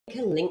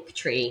A link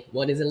tree.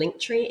 What is a link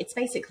tree? It's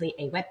basically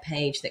a web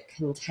page that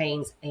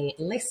contains a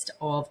list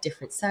of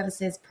different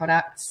services,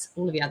 products,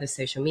 all of your other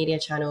social media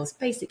channels,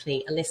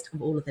 basically a list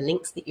of all of the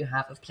links that you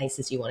have of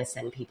places you want to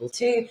send people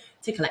to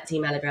collect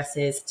email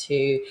addresses,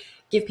 to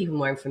give people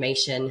more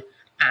information,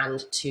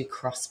 and to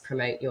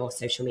cross-promote your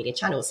social media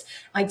channels.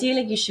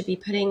 Ideally, you should be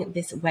putting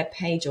this web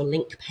page or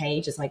link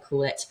page, as I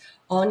call it,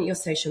 on your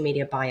social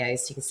media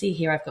bios. So you can see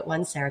here, I've got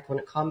one,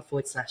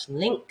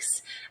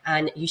 sarahcorn.com/links,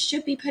 and you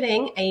should be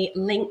putting a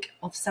link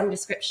of some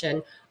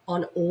description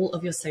on all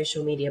of your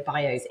social media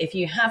bios. If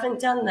you haven't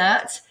done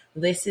that,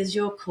 this is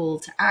your call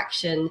to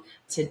action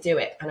to do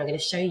it. And I'm going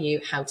to show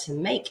you how to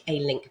make a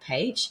link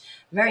page,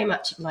 very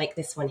much like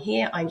this one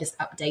here. I'm just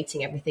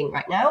updating everything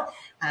right now,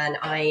 and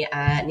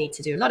I need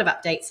to do a lot of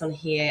updates on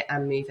here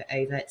and move it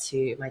over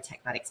to my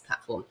Techmatics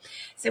platform.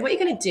 So what you're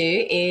going to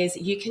do is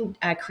you can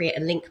create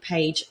a link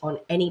page on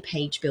any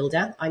page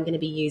builder. I'm going to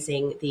be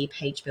using the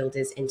page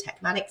builders in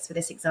Techmatics for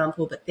this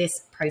example, but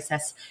this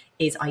process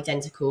is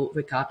identical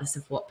regardless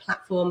of what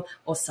platform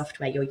or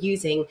software you're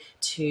using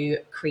to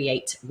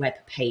create web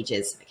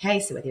pages. Okay,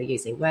 so whether you're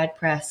using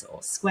WordPress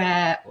or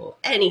Square or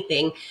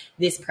anything,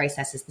 this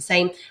process is the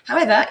same.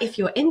 However, if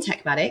you're in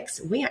Techmatics,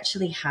 we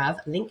actually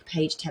have link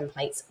page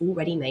templates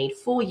already made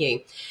for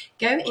you.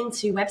 Go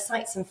into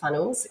Websites and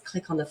Funnels,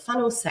 click on the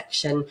Funnels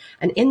section,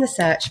 and in the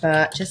search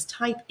bar, just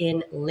type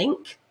in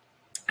link,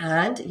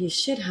 and you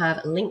should have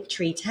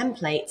LinkTree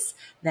templates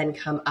then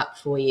come up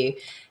for you.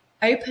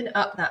 Open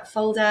up that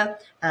folder,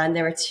 and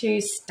there are two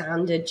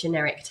standard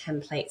generic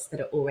templates that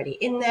are already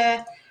in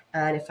there.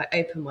 And if I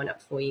open one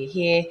up for you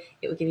here,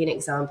 it will give you an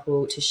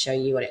example to show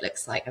you what it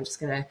looks like. I'm just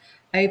going to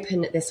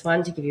open this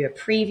one to give you a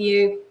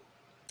preview.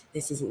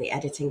 This isn't the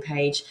editing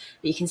page,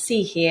 but you can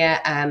see here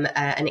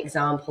an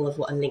example of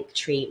what a link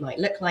tree might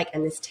look like.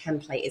 And this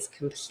template is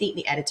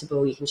completely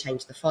editable. You can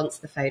change the fonts,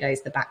 the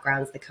photos, the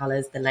backgrounds, the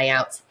colors, the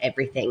layouts,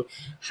 everything,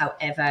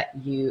 however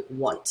you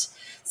want.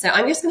 So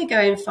I'm just going to go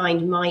and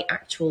find my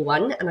actual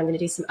one, and I'm going to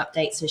do some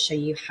updates and show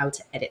you how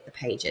to edit the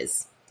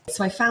pages.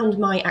 So I found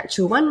my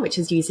actual one, which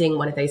is using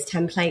one of those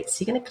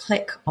templates. You're going to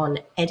click on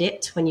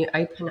edit when you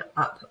open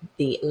up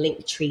the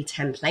LinkTree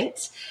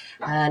template.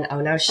 And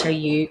I'll now show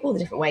you all the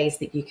different ways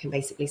that you can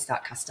basically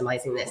start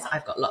customizing this.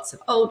 I've got lots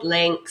of old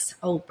links,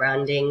 old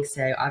branding.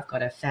 So I've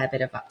got a fair bit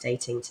of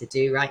updating to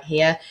do right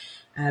here.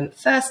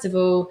 First of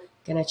all,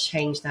 going to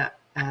change that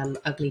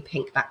ugly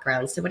pink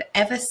background. So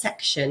whatever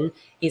section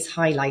is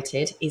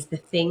highlighted is the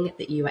thing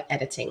that you are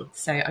editing.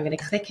 So I'm going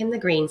to click in the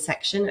green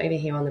section over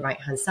here on the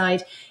right hand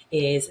side,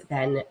 is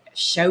then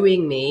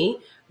showing me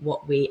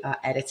what we are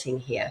editing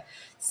here.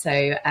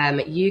 So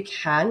you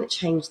can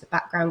change the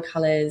background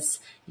colors.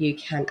 You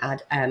can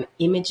add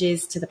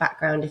images to the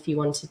background if you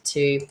wanted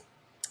to.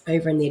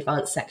 Over in the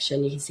advanced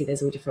section, you can see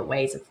there's all different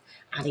ways of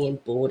adding in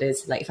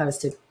borders. Like if I was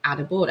to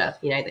add a border,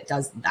 you know, that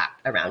does that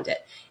around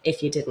it.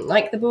 If you didn't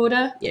like the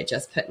border, you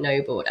just put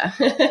no border.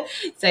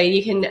 So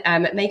you can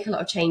make a lot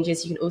of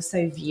changes. You can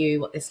also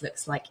view what this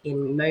looks like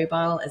in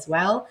mobile as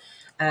well.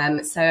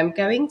 So I'm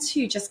going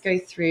to just go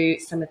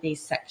through some of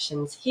these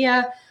sections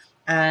here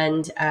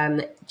and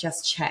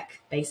just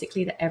check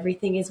basically that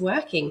everything is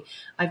working.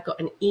 I've got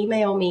an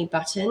email me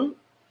button.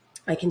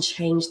 I can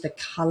change the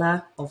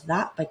color of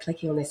that by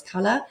clicking on this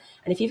color.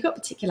 And if you've got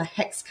particular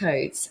hex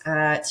codes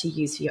to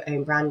use for your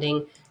own branding,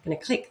 I'm going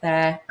to click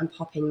there and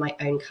pop in my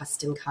own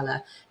custom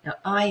color. Now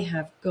I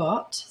have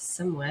got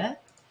somewhere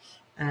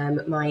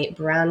my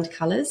brand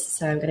colors.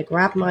 So I'm going to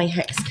grab my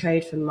hex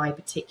code from my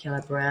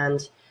particular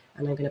brand,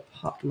 and I'm going to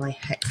pop my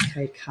hex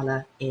code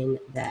color in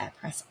there.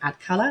 Press add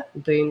color.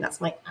 Boom, that's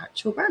my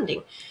actual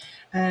branding.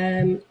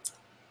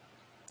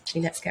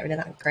 Actually, let's get rid of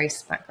that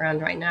gross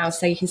background right now.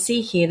 So you can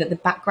see here that the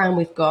background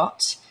we've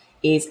got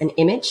is an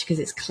image, because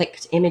it's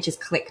clicked, image is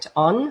clicked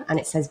on, and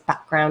it says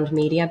background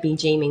media.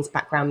 BG means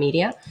background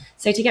media.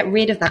 So to get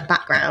rid of that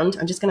background,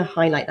 I'm just going to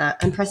highlight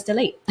that and press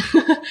delete.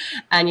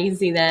 And you can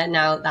see there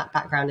now that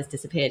background has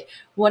disappeared.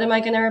 What am I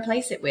going to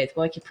replace it with?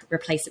 Well, you could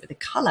replace it with a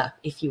color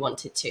if you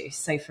wanted to.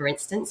 So for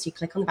instance, you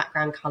click on the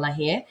background color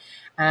here,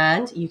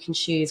 and you can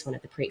choose one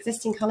of the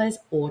pre-existing colors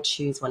or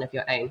choose one of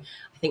your own.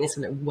 I think this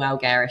will look well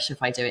garish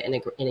if I do it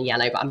in a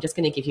yellow, but I'm just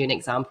going to give you an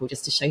example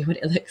just to show you what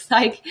it looks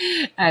like.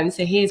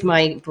 So here's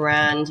my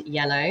brand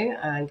yellow.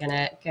 I'm going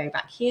to go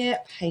back here,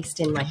 paste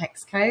in my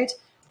hex code,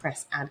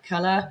 press add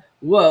color.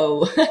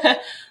 Whoa,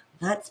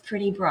 that's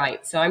pretty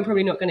bright. So I'm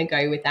probably not going to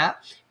go with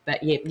that,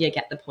 but you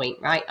get the point,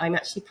 right? I'm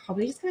actually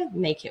probably just going to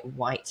make it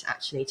white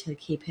actually to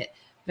keep it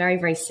very,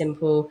 very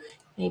simple.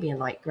 Maybe a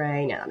light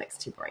gray. No, that looks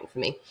too boring for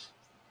me.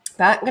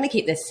 But I'm going to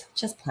keep this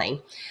just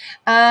plain.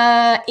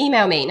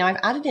 Email me. Now I've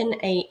added in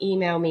a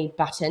email me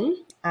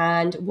button,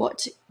 and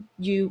what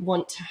you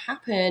want to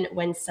happen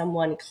when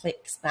someone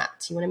clicks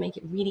that, you want to make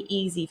it really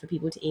easy for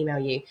people to email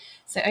you.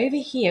 So over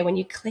here, when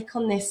you click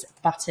on this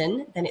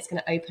button, then it's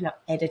going to open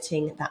up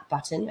editing that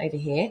button over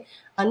here.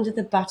 Under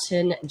the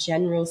button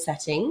general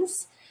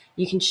settings,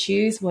 you can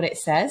choose what it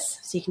says.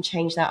 So you can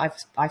change that.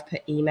 I've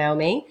put email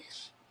me.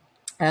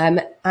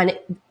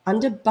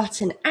 Under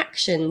button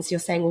actions, you're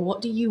saying, well,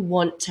 what do you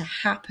want to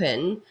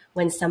happen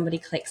when somebody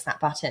clicks that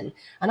button?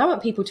 And I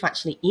want people to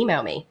actually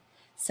email me.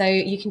 So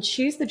you can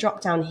choose the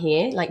drop down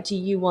here. Like, do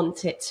you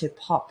want it to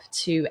pop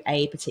to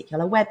a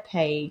particular web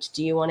page?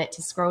 Do you want it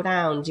to scroll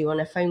down? Do you want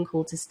a phone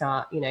call to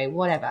start? You know,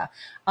 whatever.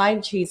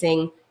 I'm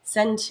choosing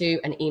send to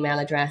an email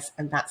address,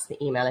 and that's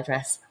the email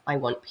address I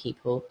want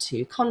people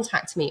to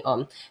contact me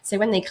on. So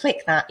when they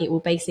click that, it will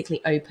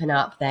basically open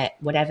up their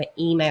whatever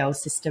email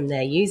system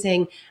they're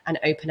using and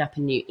open up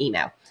a new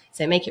email.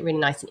 So make it really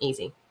nice and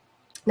easy.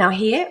 Now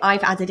here,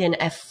 I've added in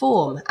a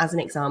form as an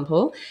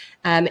example.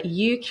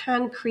 You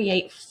can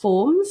create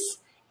forms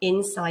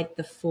inside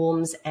the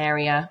forms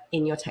area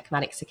in your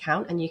Techmatics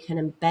account, and you can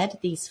embed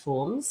these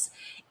forms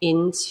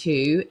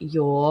into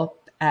your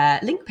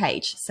link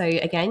page. So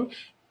again,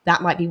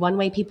 that might be one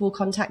way people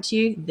contact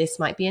you. This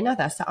might be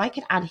another. So I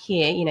could add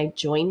here, you know,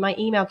 join my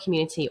email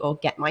community or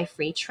get my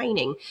free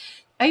training.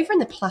 Over in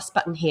the plus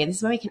button here, this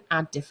is where we can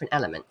add different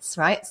elements,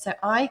 right? So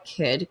I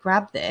could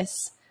grab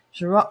this,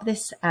 drop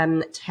this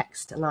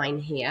text line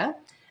here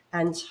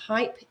and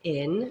type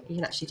in, you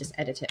can actually just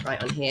edit it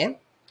right on here.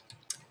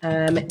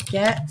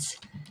 Get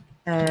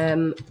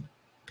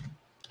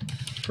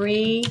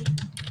free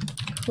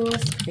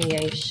course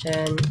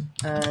creation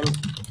and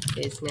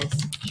business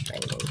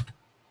training.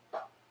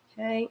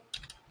 Okay.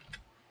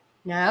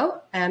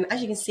 Now, as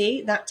you can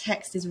see, that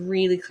text is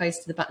really close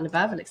to the button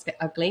above. It looks a bit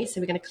ugly.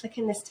 So we're going to click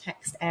in this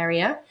text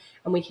area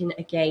and we can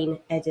again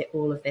edit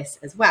all of this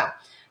as well.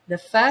 The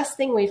first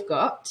thing we've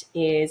got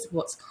is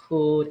what's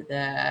called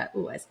the,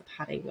 oh, where's the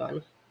padding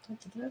gone?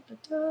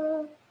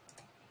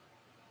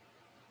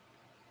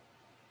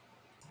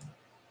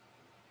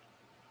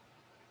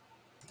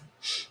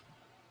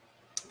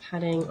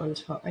 Padding on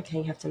top. Okay,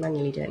 you have to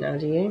manually do it now,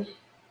 do you?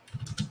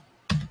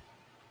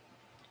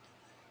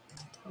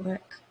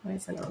 Work. Why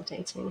is that not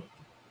updating?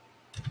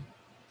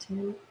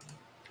 10.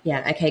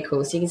 Yeah, okay,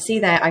 cool. So you can see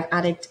there I've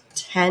added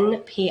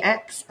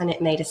 10px and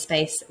it made a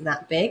space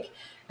that big.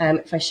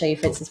 If I show you,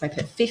 for instance, if I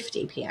put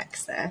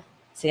 50px there,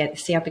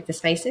 see how big the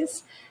space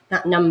is?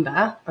 That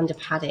number under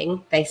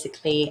padding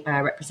basically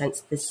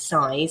represents the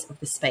size of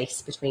the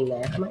space between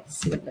there. I might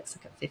see what it looks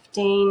like at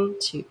 15,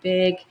 too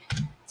big,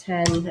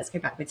 10, let's go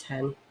back with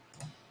 10.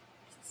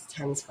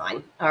 10's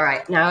fine. All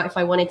right, now if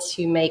I wanted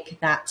to make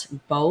that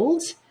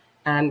bold,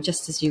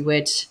 just as you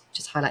would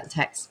just highlight the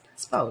text,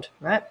 press bold,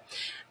 right?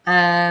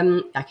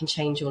 I can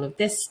change all of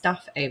this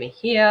stuff over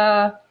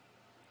here.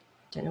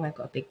 Don't know, I've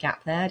got a big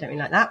gap there. Don't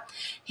really like that.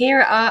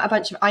 Here are a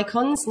bunch of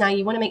icons. Now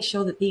you want to make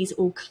sure that these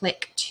all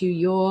click to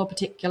your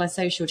particular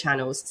social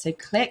channels. So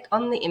click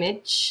on the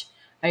image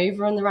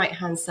over on the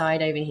right-hand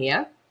side over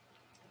here.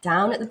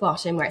 Down at the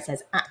bottom where it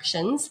says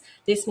actions,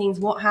 this means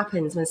what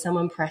happens when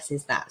someone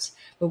presses that.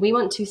 But we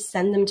want to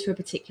send them to a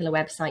particular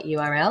website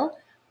URL.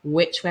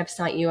 Which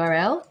website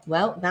URL?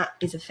 Well, that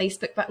is a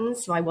Facebook button.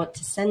 So I want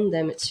to send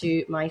them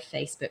to my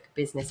Facebook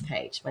business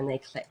page when they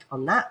click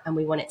on that, and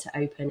we want it to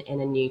open in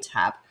a new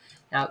tab.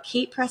 Now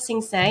keep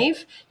pressing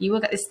save. You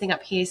will get this thing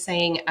up here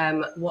saying,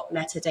 what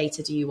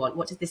metadata do you want?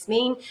 What does this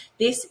mean?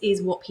 This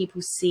is what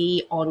people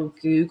see on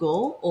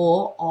Google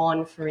or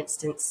on, for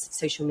instance,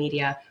 social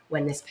media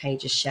when this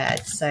page is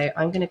shared. So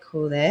I'm going to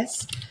call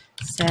this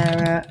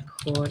Sarah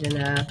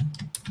Cordiner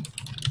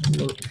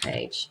link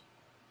page.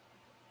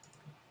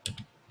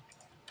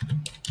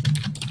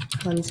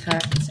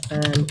 Contact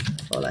and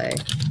follow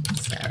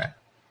Sarah.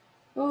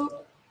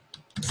 Oh,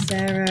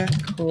 Sarah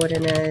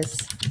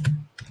Cordiner's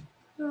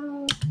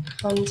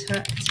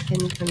contact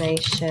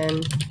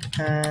information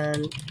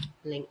and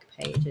link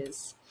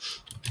pages.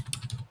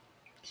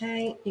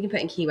 Okay, you can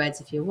put in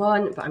keywords if you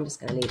want, but I'm just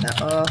going to leave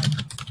that off.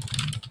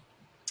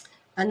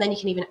 And then you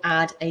can even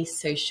add a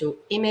social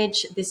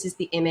image. This is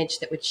the image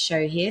that would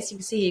show here. So you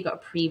can see you've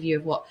got a preview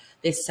of what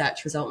this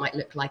search result might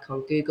look like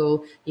on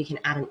Google. You can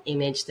add an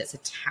image that's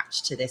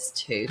attached to this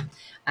too.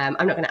 I'm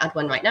not going to add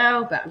one right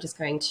now, but I'm just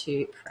going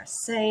to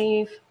press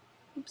save.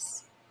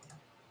 Oops.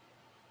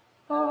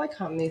 Oh, I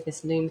can't move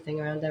this loom thing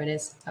around. There it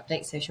is.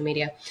 Update social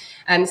media.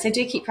 So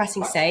do keep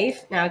pressing save.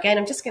 Now, again,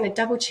 I'm just going to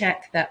double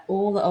check that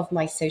all of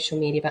my social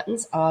media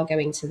buttons are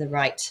going to the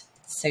right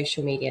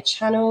social media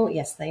channel.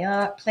 Yes, they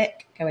are.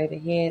 Click, go over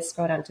here,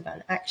 scroll down to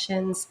button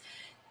actions.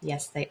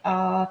 Yes, they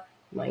are.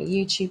 My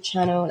YouTube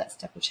channel. Let's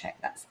double check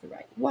that's the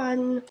right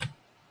one.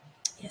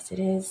 Yes, it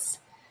is.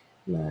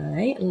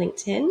 My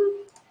LinkedIn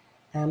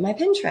and my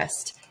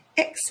Pinterest.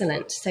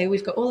 Excellent. So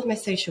we've got all of my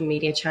social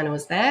media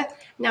channels there.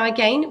 Now,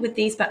 again, with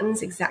these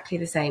buttons, exactly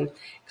the same.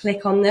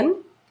 Click on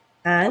them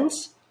and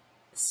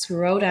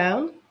scroll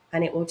down,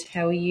 and it will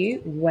tell you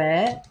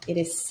where it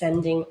is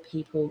sending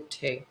people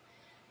to.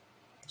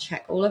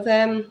 Check all of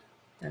them.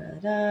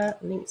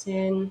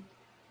 LinkedIn,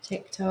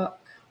 TikTok,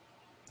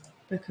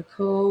 book a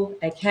call.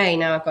 Okay,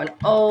 now I've got an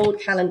old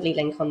Calendly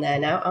link on there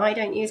now. I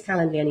don't use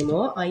Calendly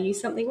anymore. I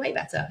use something way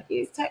better. I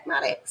use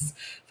Techmatics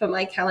for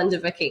my calendar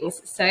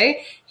bookings. So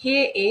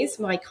here is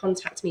my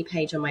contact me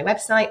page on my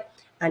website.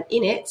 And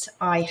in it,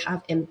 I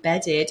have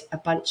embedded a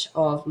bunch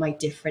of my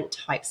different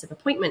types of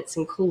appointments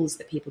and calls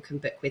that people can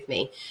book with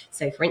me.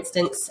 So for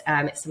instance,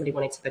 if somebody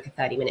wanted to book a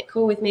 30-minute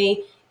call with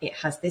me, it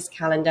has this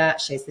calendar,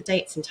 shows the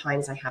dates and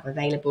times I have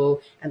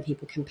available, and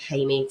people can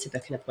pay me to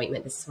book an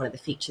appointment. This is one of the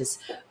features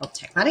of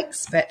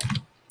Techmatics, but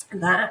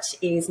that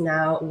is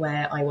now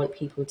where I want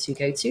people to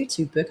go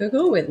to book a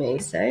call with me.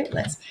 So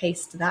let's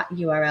paste that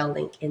URL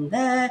link in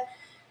there,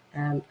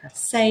 press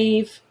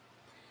save.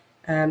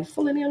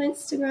 Follow me on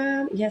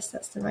Instagram. Yes,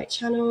 that's the right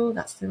channel.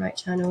 That's the right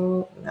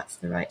channel. That's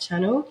the right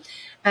channel.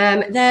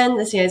 Then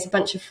there's a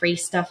bunch of free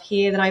stuff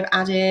here that I've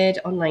added,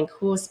 online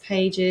course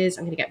pages.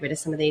 I'm going to get rid of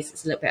some of these.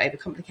 It's a little bit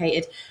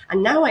overcomplicated.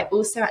 And now I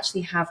also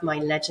actually have my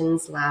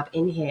Legends Lab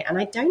in here, and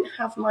I don't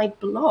have my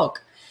blog.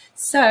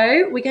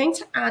 So we're going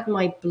to add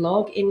my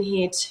blog in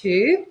here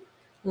too.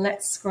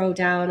 Let's scroll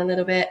down a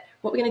little bit.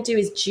 What we're going to do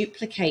is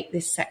duplicate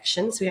this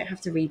section so we don't have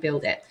to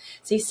rebuild it.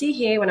 So you see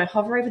here, when I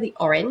hover over the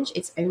orange,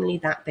 it's only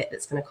that bit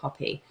that's going to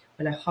copy.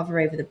 When I hover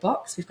over the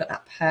box, we've got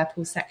that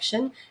purple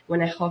section.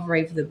 When I hover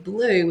over the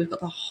blue, we've got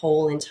the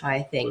whole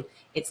entire thing.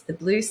 It's the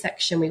blue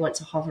section we want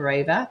to hover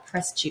over,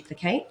 press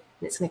duplicate,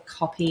 and it's going to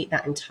copy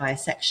that entire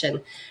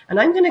section.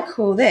 And I'm going to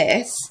call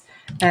this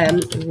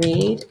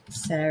Read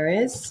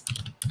Sarah's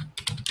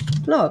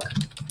Blog.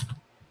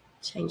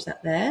 Change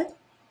that there.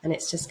 And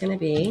it's just going to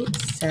be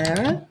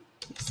Sarah,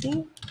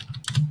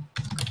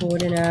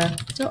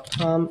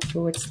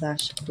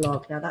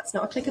 cordiner.com/blog. Now that's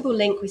not a clickable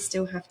link. We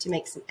still have to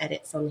make some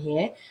edits on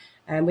here.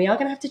 We are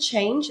going to have to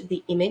change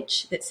the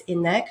image that's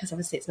in there because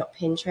obviously it's not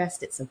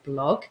Pinterest, it's a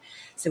blog.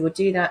 So we'll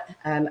do that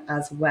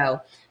as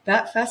well.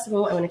 But first of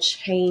all, I want to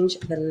change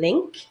the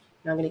link.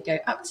 Now I'm going to go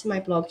up to my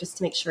blog just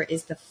to make sure it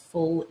is the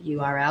full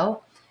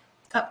URL.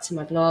 Up to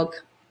my blog,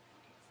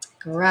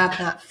 grab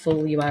that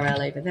full URL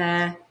over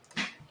there,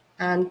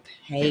 and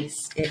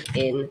paste it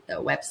in the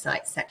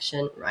website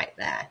section right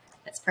there.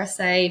 Let's press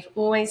save,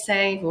 always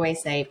save,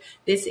 always save.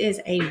 This is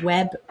a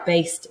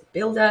web-based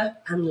builder,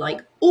 and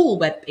like all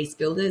web-based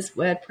builders,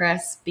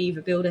 WordPress,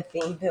 Beaver Builder,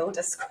 Theme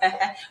Builder,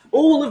 Square,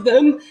 all of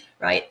them,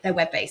 right? They're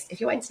web-based.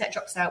 If your internet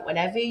drops out,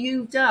 whatever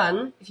you've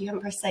done, if you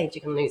haven't pressed save,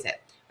 you can lose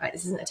it. Right,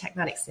 this isn't a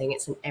Techmatics thing,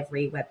 it's an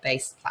every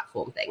web-based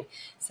platform thing.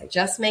 So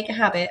just make a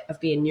habit of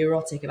being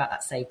neurotic about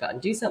that save button.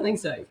 Do something,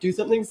 save, do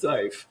something,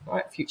 save. All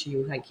right, future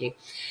you, thank you.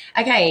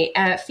 Okay,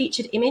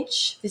 featured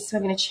image. This is where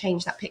I'm going to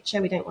change that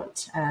picture. We don't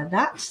want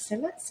that. So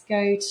let's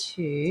go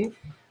to,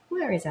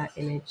 where is that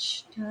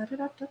image? Da, da,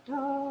 da, da,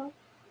 da.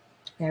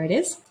 There it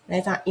is.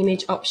 There's our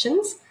image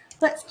options.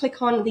 Let's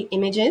click on the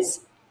images.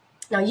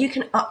 Now you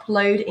can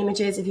upload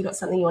images if you've got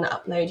something you want to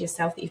upload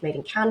yourself that you've made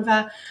in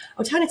Canva.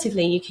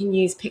 Alternatively, you can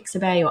use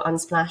Pixabay or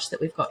Unsplash that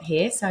we've got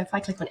here. So if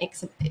I click on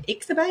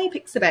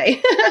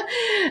Pixabay,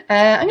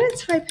 I'm going to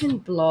type in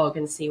blog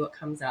and see what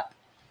comes up.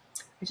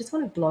 I just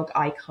want a blog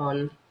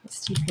icon.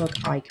 Let's do blog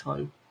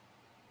icon.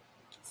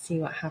 See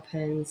what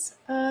happens.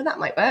 That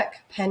might work.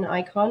 Pen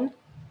icon.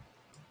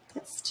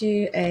 Let's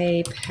do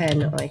a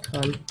pen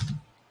icon.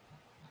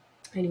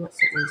 I only want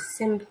something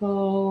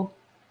simple.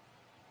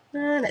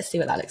 Let's see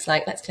what that looks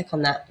like. Let's click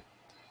on that.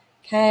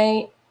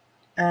 Okay,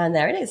 and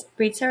there it is.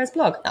 Read Sarah's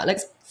blog. That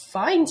looks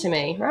fine to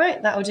me,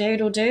 right? That'll do,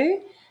 it'll do.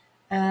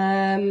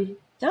 Done.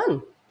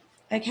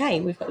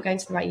 Okay, we've got to go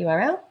into the right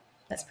URL.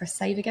 Let's press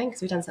save again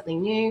because we've done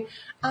something new.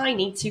 I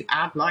need to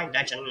add my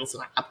Legends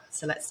Lab.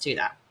 So let's do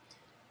that.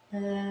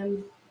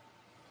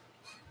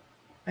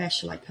 Where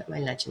shall I put my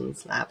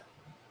Legends Lab?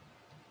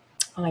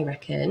 I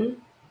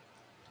reckon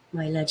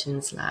my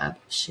Legends Lab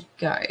should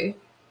go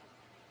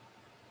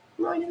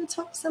right at the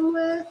top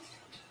somewhere.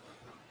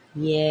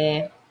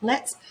 Yeah,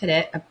 let's put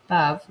it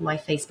above my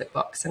Facebook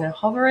box. I'm going to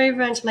hover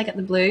over until I get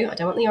the blue. I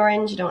don't want the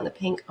orange, I don't want the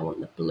pink, I want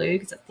the blue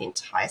because that's the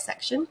entire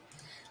section.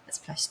 Let's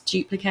press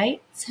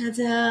duplicate.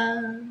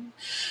 Ta-da!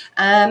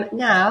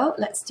 Now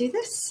let's do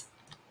this.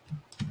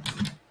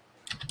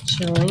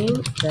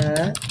 Join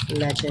the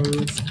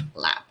Legends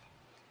Lab.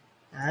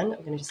 And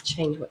I'm going to just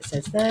change what it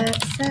says there.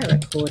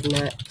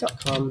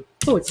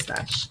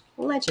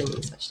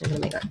 sarahcoordiner.com/legends. Actually, I'm going to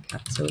make that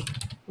capital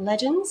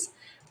Legends.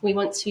 We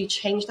want to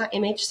change that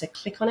image, so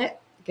click on it,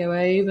 go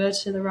over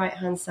to the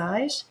right-hand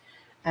side.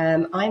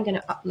 I'm going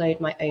to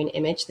upload my own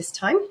image this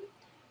time.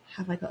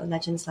 Have I got a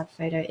Legends Lab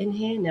photo in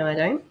here? No, I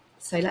don't.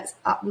 So let's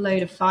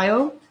upload a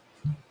file.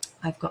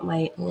 I've got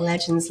my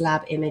Legends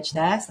Lab image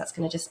there, so that's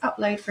going to just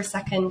upload for a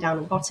second down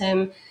the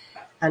bottom,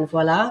 and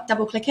voila,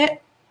 double click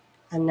it.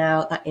 And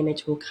now that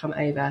image will come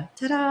over.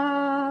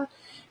 Ta-da!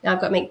 Now I've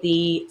got to make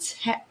the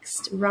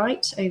text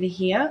right over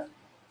here.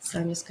 So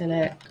I'm just going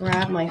to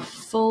grab my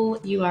full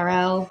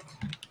URL,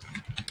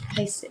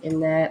 paste it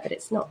in there, but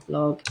it's not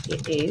blog,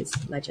 it is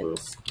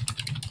Legends.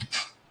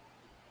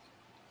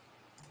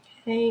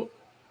 Okay,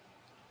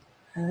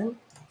 and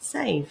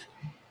save.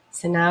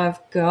 So now I've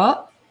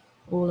got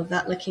all of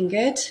that looking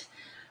good.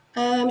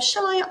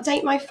 Shall I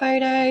update my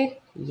photo?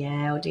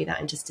 Yeah, I'll do that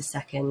in just a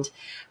second.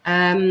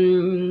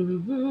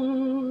 I'm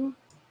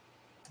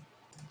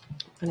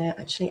going to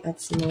actually add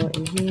some more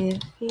in here.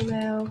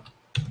 Female.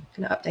 I'm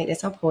going to update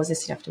this. I'll pause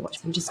this. You have to watch.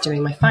 I'm just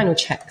doing my final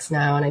checks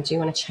now, and I do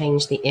want to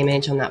change the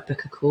image on that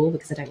book a call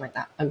because I don't like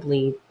that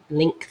ugly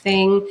link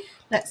thing.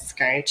 Let's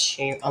go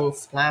to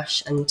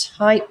Unsplash and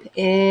type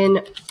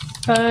in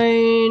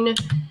phone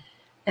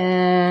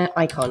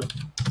icon.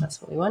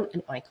 That's what we want,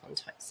 an icon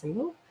type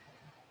symbol.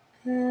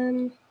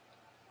 No.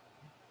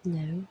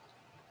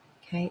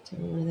 Okay, do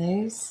one of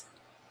those.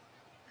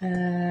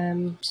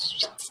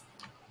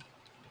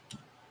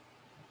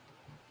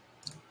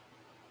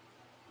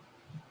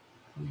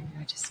 Maybe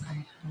I just go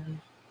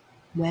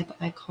web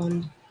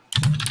icon.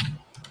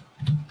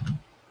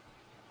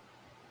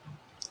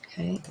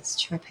 Okay, let's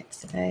try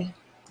Pixabay.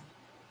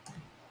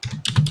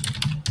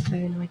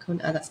 Phone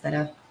icon. Oh, that's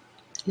better.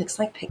 Looks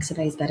like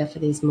Pixabay is better for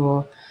these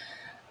more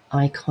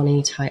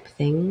icon-y type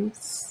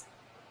things.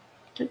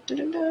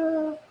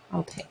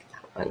 I'll pick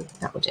that one.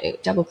 That will do.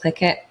 Double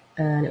click it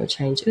and it will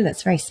change. Oh,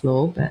 that's very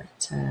small,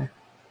 but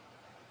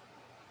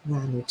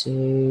that'll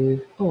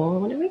do. Or I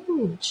wonder if we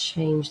can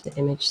change the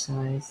image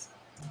size.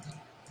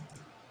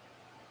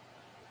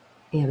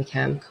 Yeah, we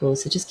can. Cool.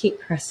 So just keep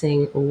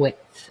pressing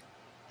width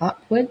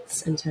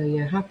upwards until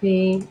you're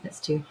happy. Let's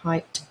do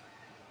height.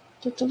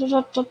 Is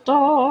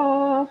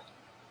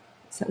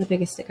that the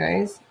biggest it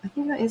goes? I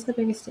think that is the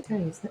biggest it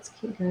goes. Let's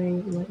keep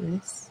going like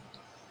this.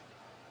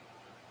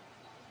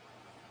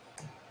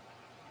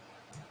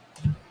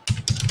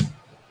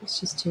 Let's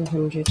just do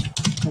 100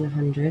 and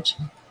 100.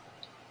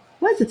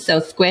 Why is it so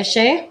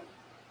squishy?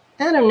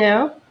 I don't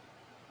know.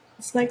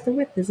 It's like the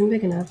width isn't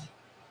big enough.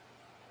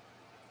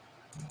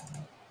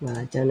 Well,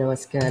 I don't know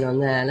what's going on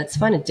there. Let's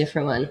find a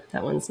different one.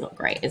 That one's not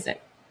great, is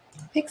it?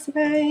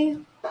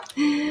 Pixabay.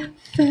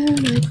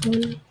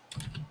 Phone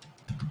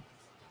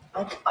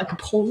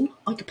icon.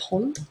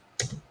 Icon.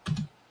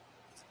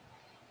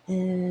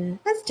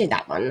 Let's do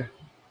that one.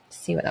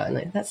 See what that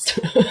one is.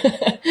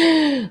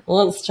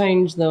 Let's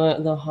change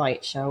the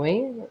height, shall we?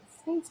 It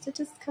needs to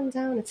just come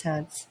down a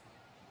tad.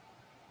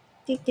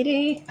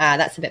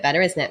 That's a bit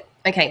better, isn't it?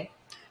 Okay,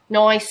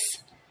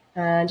 nice.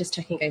 And just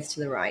checking it goes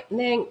to the right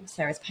link.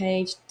 Sarah's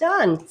page.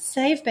 Done.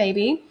 Save,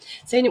 baby.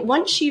 So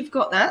once you've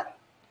got that,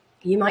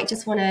 you might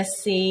just want to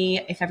see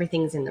if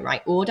everything's in the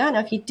right order. Now,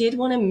 if you did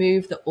want to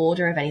move the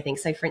order of anything,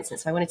 so for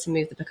instance, if I wanted to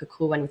move the book a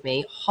cool one with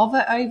me,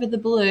 hover over the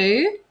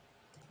blue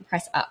and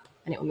press up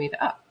and it will move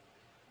it up.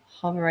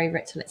 Hover over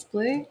it till it's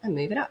blue and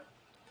move it up.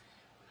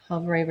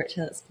 Hover over it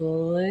till it's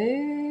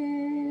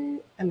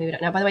blue and move it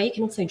up. Now, by the way, you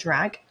can also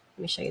drag.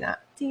 Let me show you that.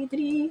 There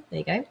you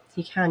go. So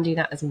you can do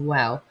that as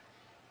well.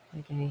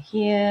 Okay,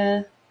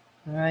 here.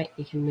 All right,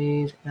 you can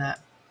move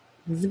that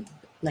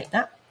like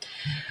that.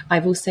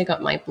 I've also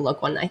got my blog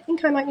one. I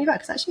think I might move that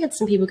because I actually had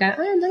some people go,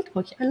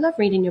 I love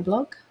reading your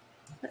blog.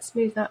 Let's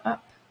move that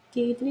up.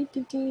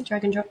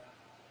 Drag and drop.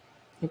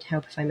 It'd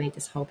help if I made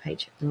this whole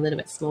page a little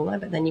bit smaller,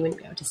 but then you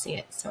wouldn't be able to see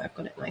it. So I've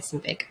got it nice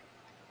and big.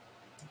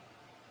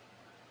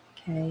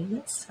 Okay,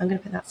 I'm going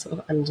to put that sort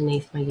of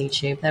underneath my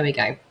YouTube. There we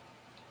go.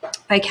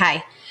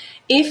 Okay,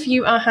 if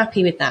you are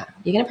happy with that,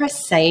 you're going to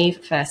press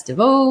save first of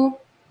all.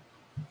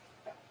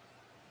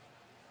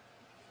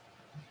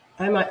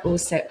 I might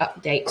also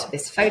update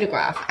this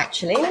photograph.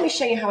 Actually, let me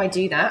show you how I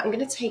do that. I'm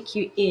going to take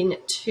you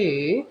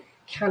into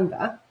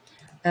Canva.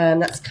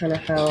 That's kind of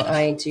how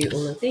I do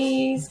all of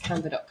these,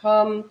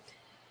 canva.com.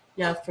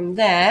 Now from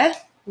there,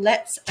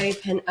 let's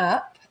open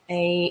up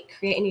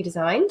create a new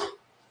design.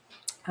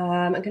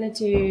 I'm going to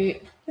do,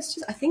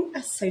 I think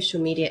a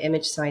social media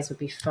image size would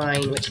be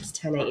fine, which is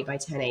 1080 by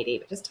 1080,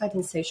 but just type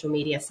in social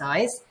media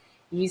size,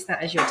 use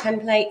that as your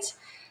template.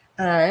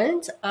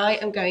 And I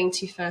am going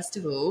to, first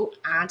of all,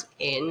 add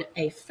in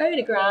a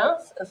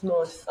photograph of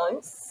my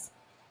face,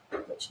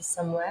 which is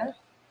somewhere.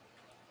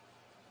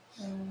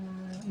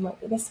 Might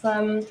be this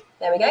one.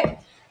 There we go.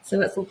 So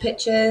we've got some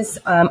pictures.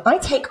 I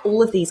take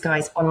all of these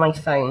guys on my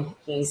phone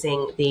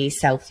using the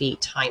selfie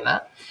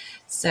timer.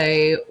 So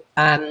you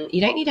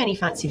don't need any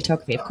fancy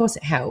photography. Of course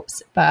it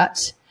helps,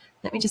 but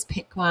let me just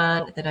pick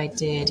one that I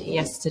did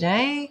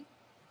yesterday.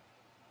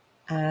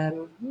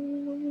 Trying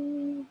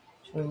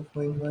to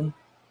find one.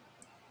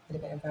 A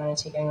bit of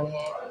vanity going on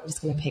here. I'm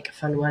just going to pick a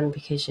fun one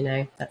because, you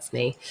know, that's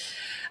me.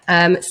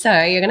 So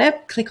you're going to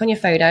click on your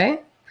photo,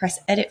 press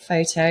edit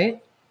photo,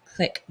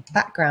 click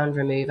background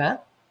remover.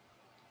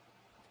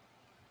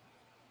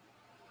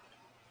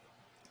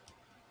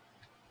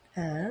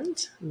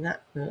 And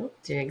that will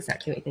do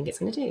exactly what you think it's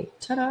going to do.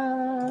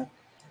 Ta-da!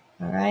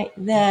 All right,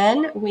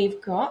 then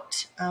we've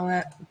got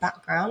our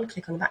background.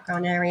 Click on the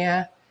background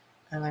area.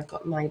 And I've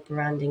got my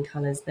branding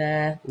colors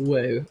there.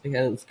 Whoa,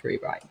 again, it's pretty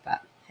bright,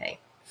 but hey,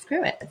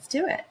 screw it. Let's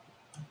do it.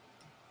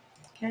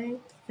 Okay,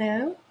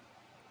 so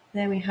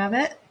there we have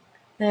it.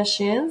 There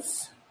she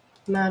is,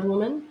 Mad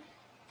Woman.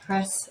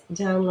 Press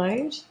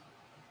download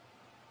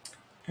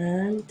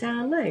and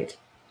download.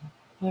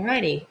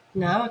 Alrighty,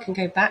 now I can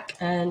go back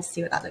and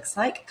see what that looks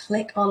like.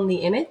 Click on the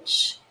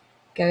image,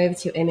 go over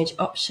to your image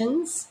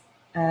options,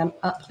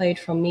 upload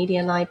from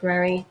media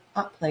library,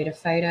 upload a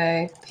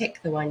photo,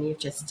 pick the one you've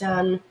just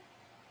done.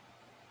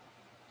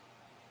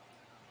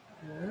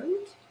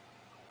 And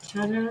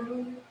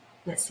ta-da!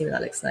 Let's see what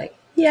that looks like.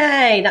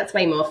 Yay, that's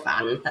way more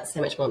fun. That's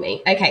so much more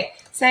me. Okay,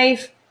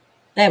 save.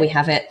 There we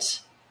have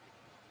it.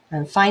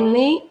 And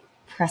finally,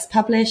 press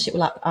publish. It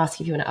will ask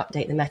you if you want to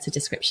update the meta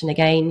description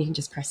again. You can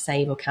just press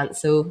save or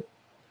cancel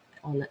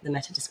on the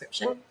meta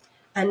description.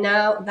 And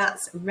now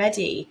that's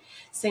ready.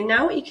 So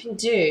now what you can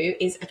do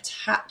is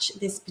attach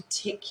this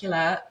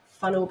particular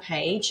funnel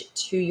page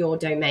to your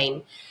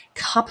domain.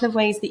 Couple of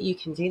ways that you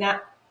can do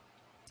that.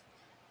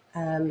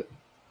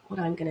 What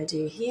I'm going to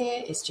do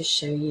here is just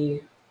show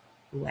you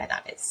where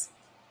that is.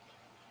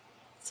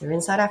 So we're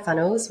inside our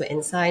funnels. We're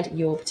inside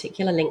your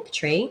particular link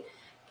tree.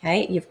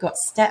 Okay, you've got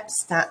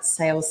steps, stats,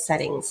 sales,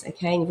 settings.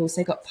 Okay, and you've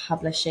also got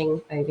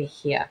publishing over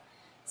here.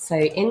 So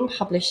in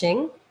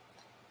publishing,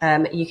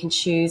 you can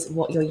choose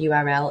what your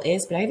URL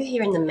is, but over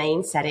here in the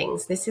main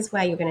settings, this is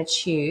where you're going to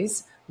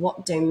choose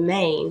what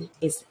domain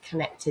is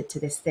connected to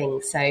this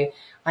thing. So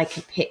I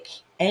could pick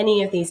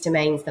any of these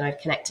domains that I've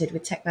connected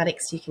with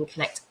Techmatics. You can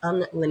connect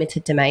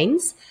unlimited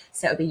domains.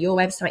 So it'll be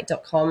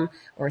yourwebsite.com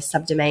or a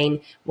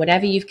subdomain.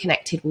 Whatever you've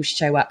connected will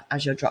show up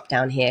as your drop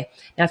down here.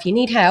 Now, if you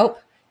need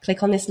help,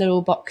 click on this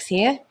little box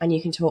here and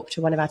you can talk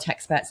to one of our tech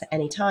experts at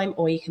any time,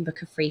 or you can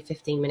book a free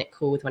 15-minute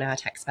call with one of our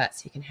tech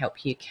experts who can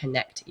help you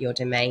connect your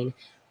domain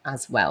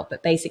as well.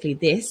 But basically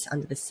this,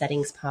 under the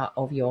settings part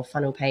of your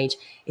funnel page,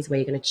 is where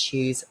you're going to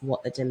choose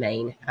what the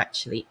domain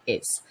actually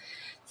is.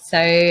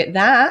 So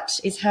that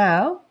is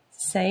how,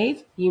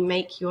 save, you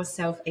make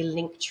yourself a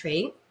link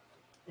tree.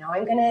 Now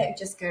I'm going to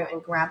just go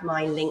and grab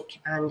my link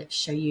and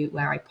show you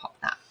where I pop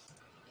that.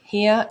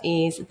 Here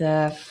is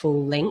the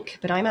full link,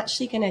 but I'm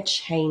actually going to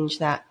change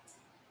that.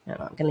 No,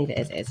 I'm going to leave it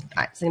as it is. All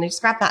right, so I'm going to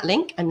just grab that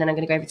link and then I'm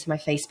going to go over to my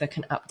Facebook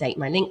and update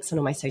my links on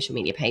all my social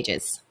media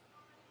pages.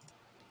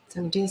 So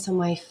I'm going to do this on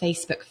my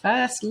Facebook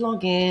first,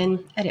 log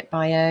in, edit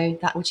bio.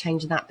 That will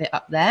change that bit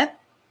up there.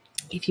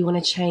 If you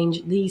want to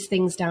change these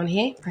things down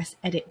here, press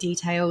edit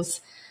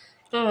details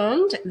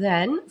and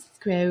then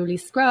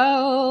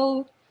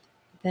scroll.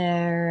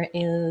 There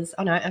is,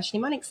 oh no,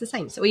 actually my link's the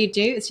same. So all you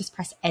do is just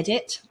press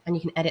edit and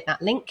you can edit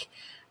that link.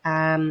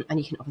 And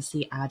you can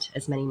obviously add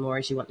as many more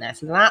as you want there.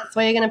 So that's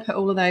where you're going to put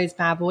all of those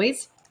bad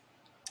boys.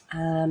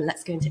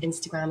 Let's go into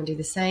Instagram and do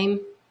the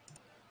same.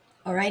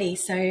 Alrighty,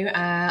 so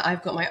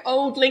I've got my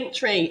old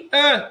LinkTree.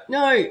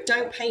 No,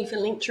 don't pay for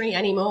LinkTree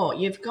anymore.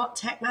 You've got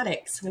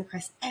Techmatics. I'm going to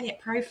press edit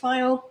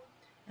profile.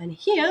 And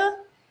here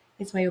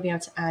is where you'll be able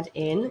to add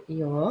in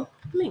your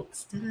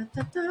links.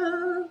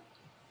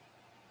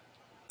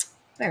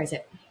 Where is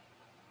it?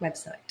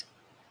 Website.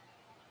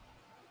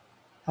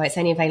 Oh, it's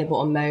only available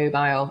on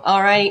mobile.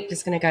 All right,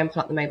 just going to go and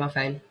pull up the mobile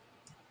phone.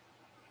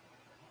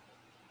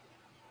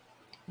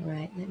 All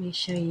right, let me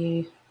show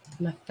you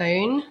my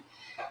phone.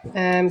 So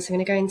I'm going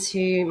to go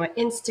into my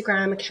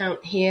Instagram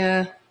account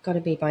here. Got to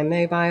be by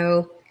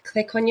mobile.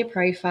 Click on your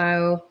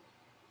profile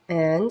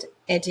and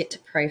edit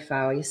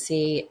profile. You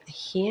see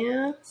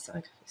here,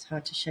 so it's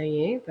hard to show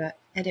you, but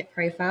edit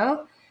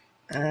profile.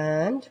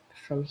 And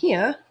from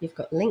here, you've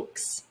got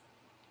links.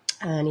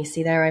 And you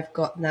see there, I've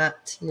got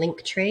that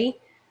link tree.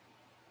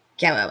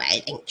 Go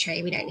away,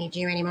 LinkTree. We don't need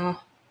you anymore.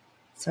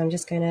 So I'm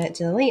just going to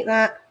delete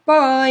that.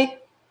 Bye.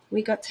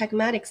 We got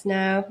Techmatics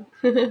now.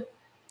 And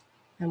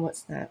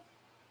what's that?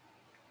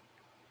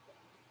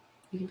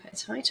 You can put a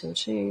title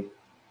too.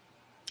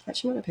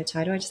 Actually, I'm not going to put a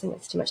title. I just think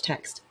that's too much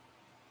text.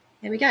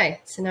 There we go.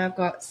 So now I've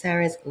got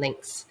Sarah's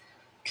links.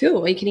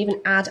 Cool. You can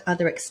even add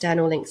other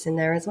external links in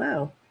there as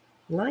well.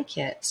 Like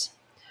it.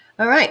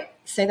 All right.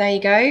 So there you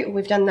go.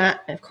 We've done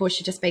that. Of course,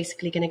 you're just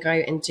basically going to go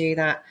and do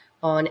that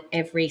on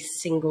every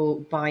single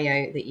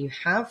bio that you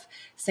have.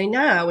 So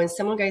now when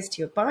someone goes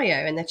to your bio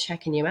and they're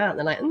checking you out,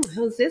 they're like,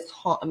 who's this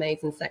hot,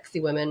 amazing, sexy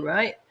woman,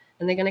 right?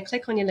 And they're going to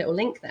click on your little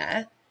link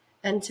there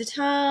and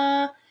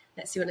ta-ta,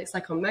 let's see what it looks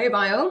like on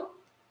mobile.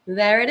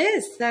 There it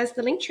is. There's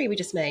the link tree we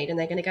just made. And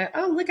they're going to go,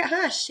 oh, look at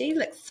her. She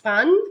looks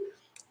fun.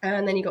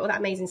 And then you've got all that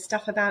amazing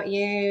stuff about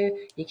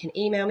you. You can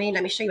email me.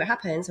 Let me show you what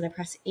happens when I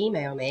press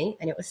email me.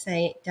 And it will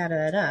say,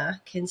 da-da-da,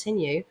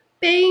 continue.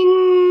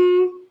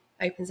 Bing!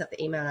 Opens up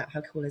the email app.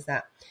 How cool is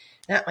that?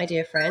 That, my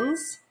dear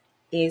friends,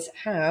 is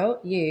how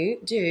you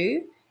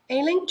do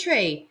a link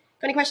tree.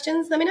 Got any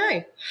questions? Let me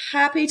know.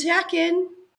 Happy to hack in.